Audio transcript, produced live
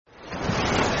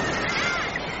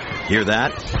Hear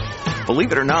that?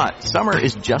 Believe it or not, summer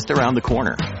is just around the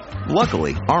corner.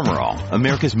 Luckily, Armor All,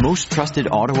 America's most trusted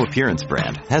auto appearance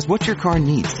brand, has what your car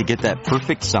needs to get that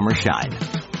perfect summer shine.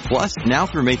 Plus, now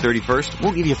through May 31st,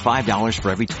 we'll give you $5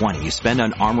 for every $20 you spend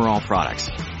on Armor All products.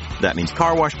 That means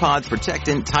car wash pods,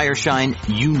 protectant, tire shine,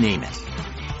 you name it.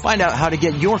 Find out how to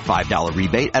get your $5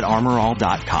 rebate at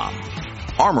armorall.com.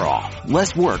 Armor All,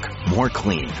 less work, more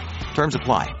clean. Terms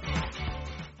apply.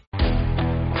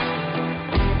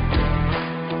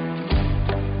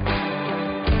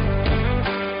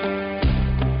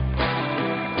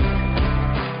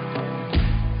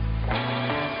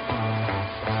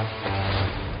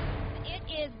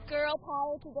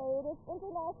 Today. It is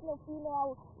International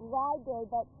Female Ride Day,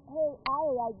 but hey,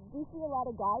 Allie, I do see a lot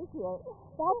of guys here.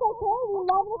 That's okay, we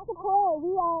love the support.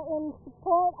 We are in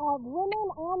support of women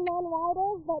and men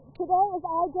riders, but today is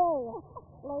our day.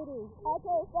 Ladies.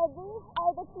 Okay, so these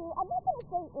are the two, I'm not going to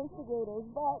say instigators,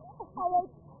 but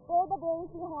they're the brains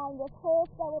behind this whole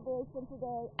celebration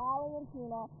today, Allie and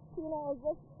Tina. Tina, is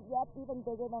this yet even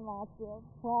bigger than last year?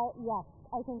 Well, yes.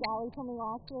 I think Allie told me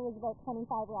last year was about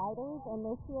 25 riders, and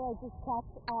this year I just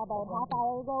checked about half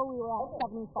hour ago, we were at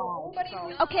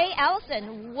 75. Okay,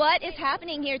 Allison, what is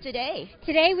happening here today?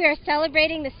 Today we are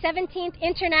celebrating the 17th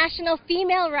International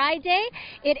Female Ride Day.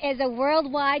 It is a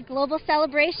worldwide global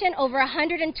celebration. Over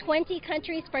 120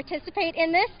 countries participate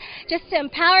in this, just to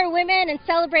empower women and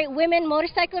celebrate women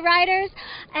motorcycle riders.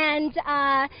 And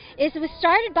it was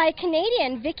started by a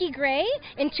Canadian, Vicky Gray,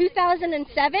 in 2007,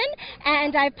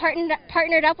 and I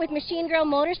partnered up with Machine Girl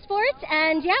Motorsports,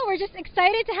 and yeah, we're just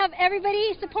excited to have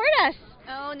everybody support us.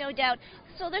 Oh, no doubt.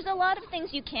 So there's a lot of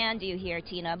things you can do here,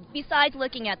 Tina, besides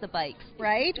looking at the bikes.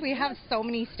 Right? We have so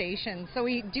many stations. So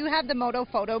we do have the Moto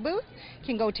Photo booth. You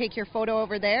can go take your photo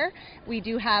over there. We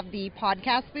do have the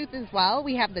podcast booth as well.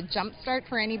 We have the Jump Start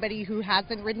for anybody who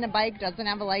hasn't ridden a bike, doesn't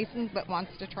have a license, but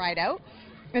wants to try it out.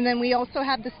 And then we also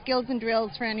have the skills and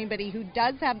drills for anybody who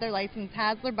does have their license,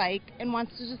 has their bike, and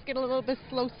wants to just get a little bit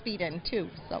slow speed in too.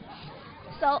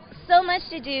 So much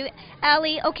to do.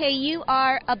 Allie, okay, you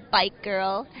are a bike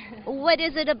girl. What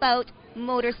is it about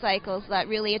motorcycles that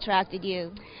really attracted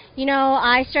you? You know,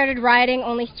 I started riding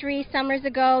only 3 summers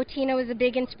ago. Tina was a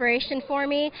big inspiration for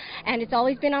me, and it's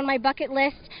always been on my bucket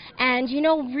list. And, you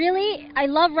know, really, I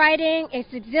love riding.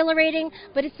 It's exhilarating,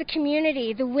 but it's the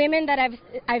community, the women that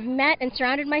I've met and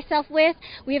surrounded myself with.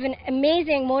 We have an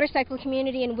amazing motorcycle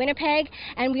community in Winnipeg,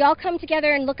 and we all come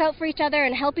together and look out for each other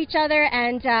and help each other,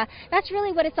 and that's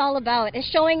really what it's all about, is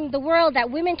showing the world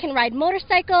that women can ride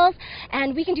motorcycles,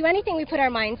 and we can do anything we put our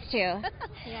minds to.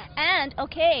 Yeah. And,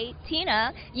 okay,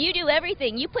 Tina, you do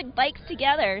everything. You put bikes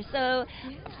together. So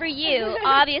for you,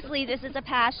 obviously this is a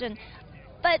passion.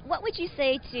 But what would you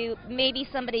say to maybe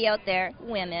somebody out there,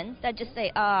 women, that just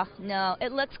say, no,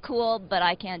 it looks cool, but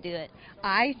I can't do it?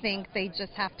 I think they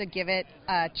just have to give it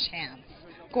a chance.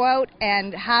 Go out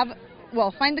and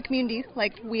find the community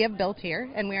like we have built here,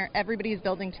 and everybody is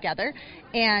building together,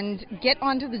 and get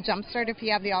onto the Jump Start if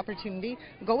you have the opportunity.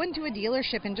 Go into a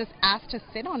dealership and just ask to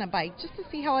sit on a bike just to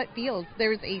see how it feels.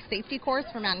 There's a safety course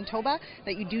for Manitoba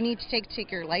that you do need to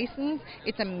take your license.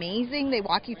 It's amazing. They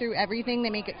walk you through everything. They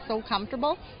make it so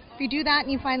comfortable. If you do that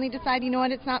and you finally decide, you know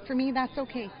what, it's not for me, that's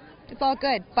okay. It's all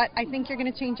good, but I think you're going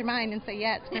to change your mind and say,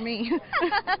 yeah, it's for me.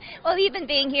 Well, even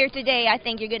being here today, I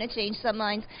think you're going to change some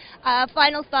minds.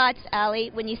 Final thoughts,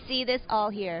 Allie, when you see this all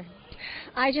here?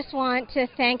 I just want to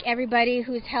thank everybody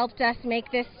who's helped us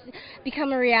make this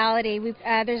become a reality.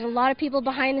 There's a lot of people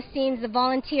behind the scenes, the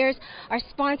volunteers, our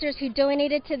sponsors who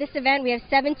donated to this event. We have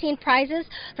 17 prizes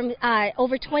from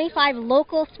over 25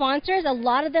 local sponsors. A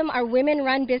lot of them are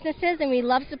women-run businesses, and we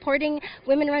love supporting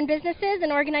women-run businesses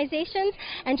and organizations.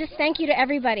 And just thank you to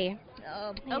everybody.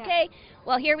 Okay,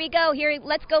 well, here we go.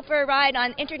 Let's go for a ride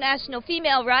on International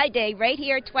Female Ride Day right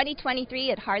here, 2023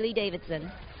 at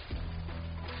Harley-Davidson.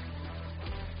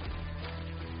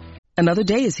 Another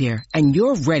day is here, and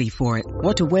you're ready for it.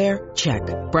 What to wear? Check.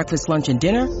 Breakfast, lunch, and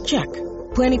dinner? Check.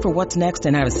 Planning for what's next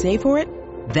and how to save for it?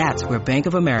 That's where Bank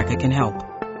of America can help.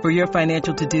 For your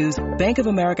financial to-dos, Bank of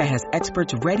America has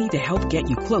experts ready to help get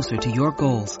you closer to your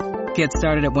goals. Get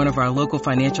started at one of our local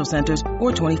financial centers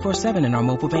or 24/7 in our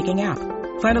mobile banking app.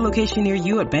 Find a location near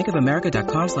you at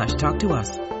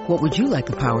bankofamerica.com/talktous. What would you like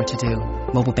the power to do?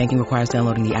 Mobile banking requires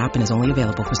downloading the app and is only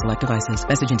available for select devices.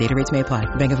 Message and data rates may apply.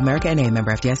 Bank of America N.A.,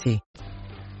 member FDIC.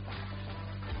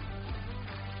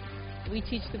 We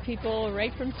teach the people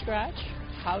right from scratch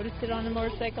how to sit on a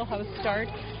motorcycle, how to start,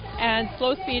 and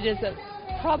slow speed is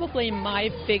probably my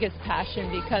biggest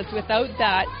passion, because without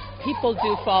that, people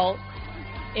do fall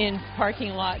in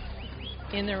parking lots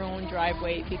in their own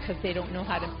driveway because they don't know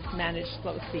how to manage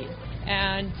slow speed.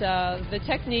 And the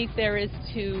technique there is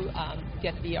to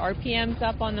get the RPMs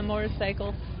up on the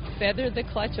motorcycle, feather the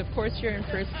clutch, of course you're in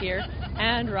first gear,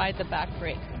 and ride the back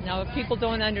brake. Now, if people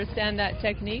don't understand that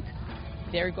technique,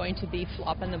 they're going to be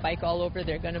flopping the bike all over.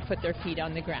 They're going to put their feet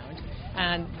on the ground.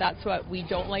 And that's what we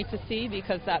don't like to see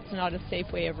because that's not a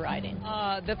safe way of riding.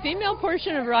 The female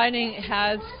portion of riding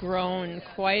has grown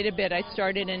quite a bit. I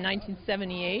started in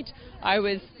 1978.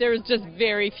 There was just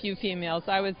very few females.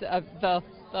 I was the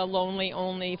lonely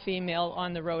only female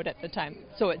on the road at the time,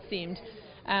 so it seemed.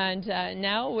 And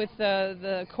now with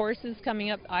the courses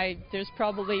coming up, there's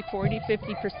probably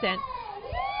 40-50%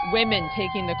 women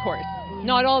taking the course.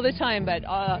 Not all the time, but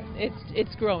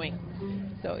it's growing.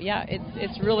 So yeah,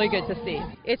 it's really good to see.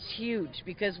 It's huge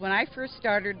because when I first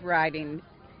started riding,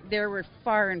 there were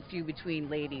far and few between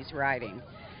ladies riding,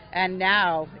 and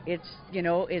now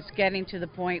it's getting to the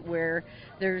point where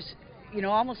there's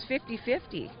almost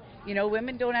 50-50.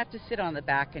 Women don't have to sit on the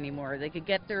back anymore. They could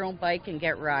get their own bike and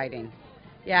get riding.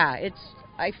 Yeah,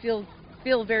 I feel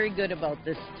very good about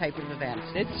this type of event.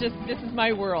 This is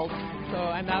my world, so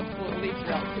I'm absolutely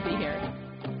thrilled to be here.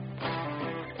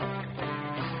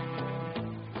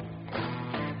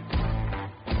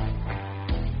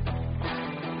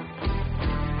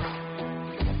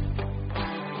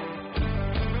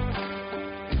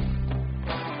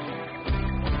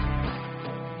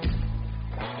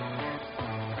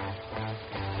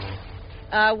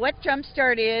 What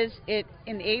Jumpstart is, it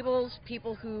enables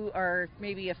people who are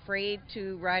maybe afraid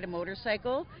to ride a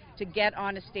motorcycle to get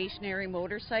on a stationary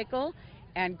motorcycle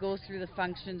and go through the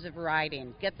functions of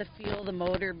riding. Get the feel of the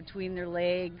motor between their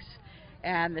legs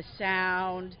and the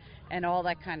sound and all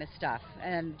that kind of stuff.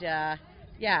 And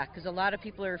because a lot of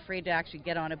people are afraid to actually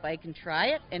get on a bike and try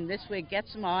it, and this way it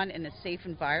gets them on in a safe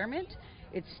environment.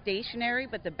 It's stationary,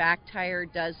 but the back tire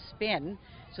does spin,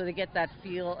 so they get that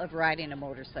feel of riding a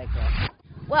motorcycle.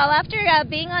 Well, after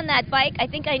being on that bike, I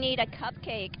think I need a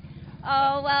cupcake.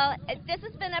 Oh, well, this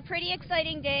has been a pretty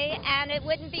exciting day, and it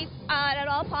wouldn't be at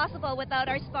all possible without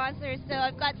our sponsors. So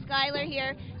I've got Skylar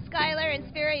here. Skylar and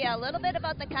Spiria, a little bit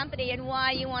about the company and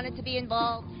why you wanted to be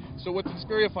involved. So with the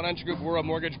Spiria Financial Group, we're a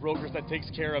mortgage broker that takes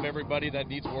care of everybody that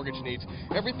needs mortgage needs.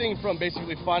 Everything from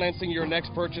basically financing your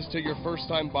next purchase to your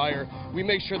first-time buyer. We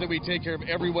make sure that we take care of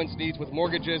everyone's needs with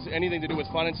mortgages, anything to do with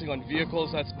financing on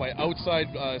vehicles. That's my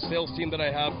outside sales team that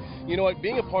I have. You know what,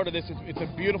 being a part of this, it's a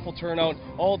beautiful turnout.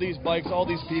 All these bikes, all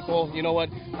these people, you know what,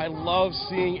 I love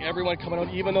seeing everyone coming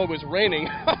out, even though it was raining.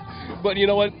 But you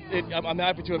know what, I'm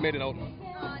happy to have made it out.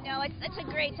 Oh, no, it's such a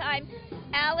great time.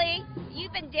 Allie,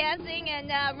 you've been dancing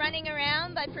and running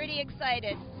around, but pretty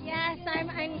excited. Yes, I'm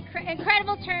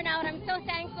incredible turnout. I'm so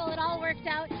thankful it all worked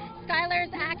out.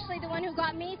 Skylar's actually the one who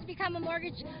got me to become a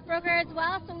mortgage broker as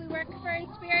well, so we work for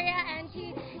Inspiria, and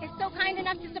he is so kind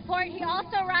enough to support. He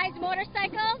also rides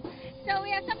motorcycles, so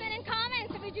we have something in common,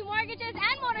 so we do mortgages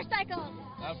and motorcycles.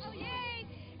 Absolutely. Oh, yay!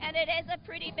 And it is a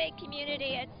pretty big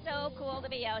community. It's so cool to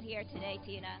be out here today,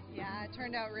 Tina. Yeah, it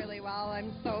turned out really well.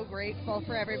 I'm so grateful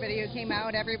for everybody who came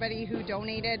out, everybody who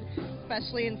donated,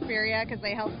 especially Inspiria, because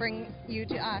they helped bring you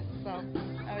to us. So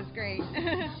that was great.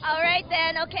 All right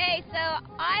then. Okay, so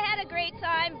I had a great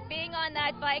time being on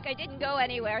that bike. I didn't go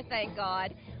anywhere, thank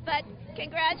God. But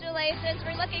congratulations.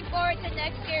 We're looking forward to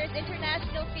next year's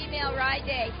International Female Ride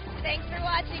Day. Thanks for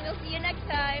watching. We'll see you next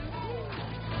time.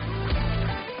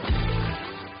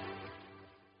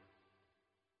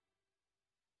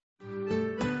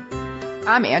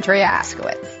 I'm Andrea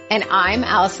Askowitz. And I'm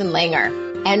Allison Langer.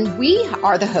 And we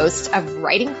are the hosts of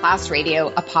Writing Class Radio,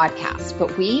 a podcast,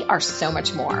 but we are so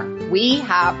much more. We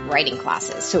have writing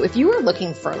classes. So if you are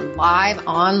looking for live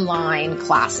online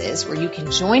classes where you can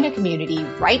join a community,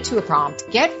 write to a prompt,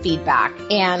 get feedback,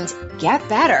 and get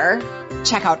better,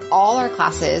 check out all our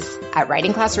classes at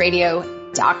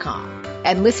writingclassradio.com.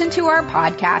 And listen to our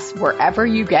podcast wherever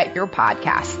you get your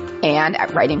podcasts and at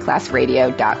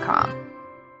writingclassradio.com.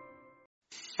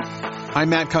 I'm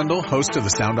Matt Kundle, host of the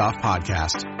Sound Off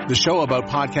Podcast, the show about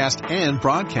podcast and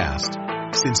broadcast.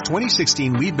 Since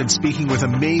 2016, we've been speaking with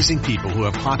amazing people who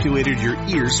have populated your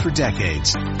ears for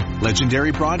decades.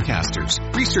 Legendary broadcasters,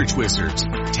 research wizards,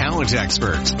 talent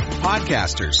experts,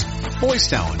 podcasters, voice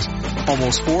talent.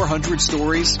 Almost 400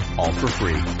 stories, all for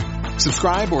free.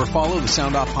 Subscribe or follow the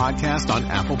Sound Off Podcast on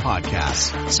Apple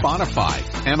Podcasts, Spotify,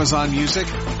 Amazon Music,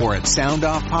 or at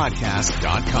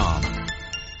soundoffpodcast.com.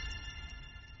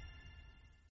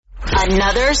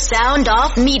 Another Sound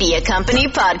Off Media Company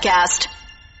podcast.